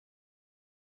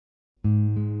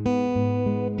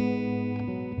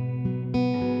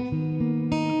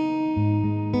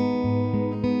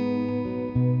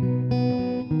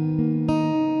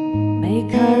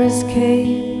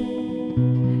escape.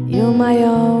 You're my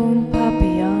own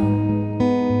Papillon.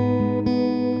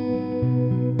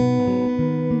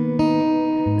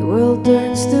 The world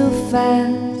turns too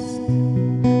fast.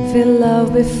 Feel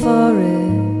love before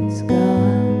it's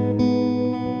gone.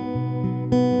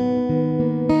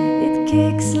 It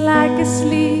kicks like a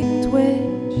sleep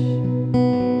twitch.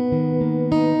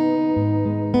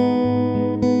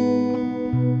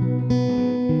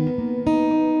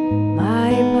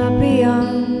 My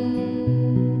Papillon,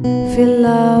 feel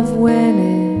love when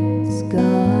it's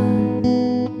gone.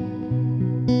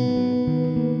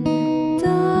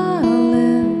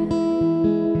 Darling,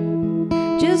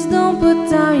 just don't put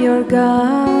down your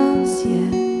guns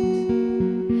yet.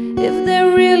 If there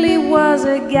really was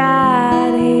a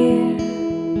God here,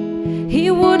 He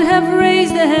would have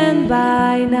raised a hand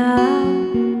by now.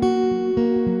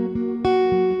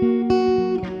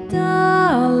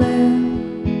 Darling,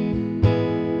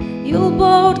 you'll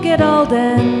both get old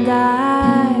and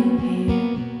die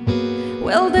here.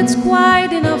 Well, that's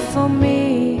quite enough for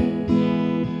me.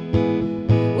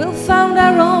 We'll find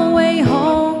our own way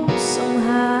home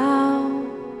somehow.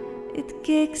 It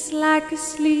kicks like a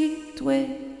sleep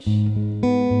twitch.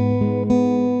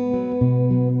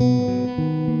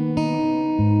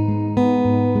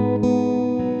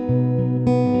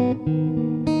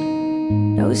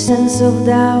 No sense of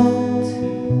doubt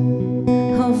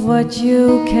of what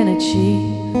you can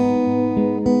achieve.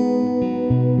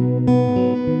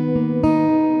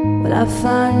 Well, I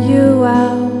found you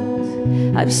out.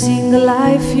 I've seen the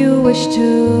life you wish to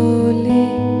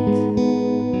lead.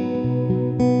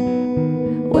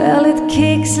 Well, it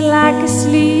kicks like a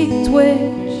sleep twitch.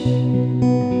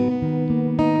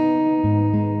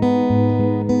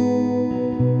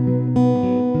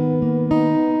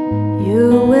 You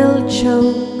will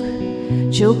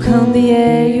choke on the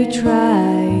air you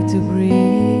try to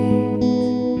breathe.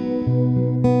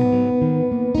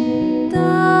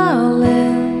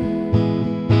 Darling,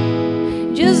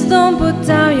 just don't put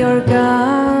down your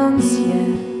guns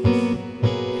yet.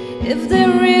 If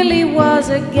there really was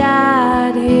a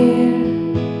God here,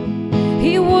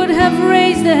 He would have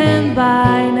raised a hand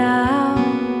by now.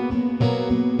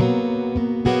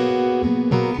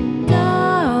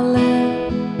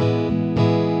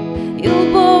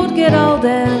 Get old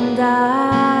and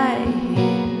die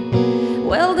here.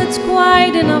 Well, that's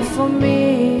quite enough for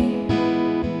me.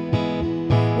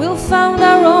 We'll find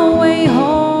our own way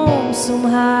home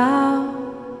somehow.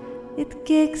 It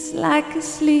kicks like a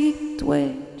sleep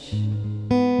twitch.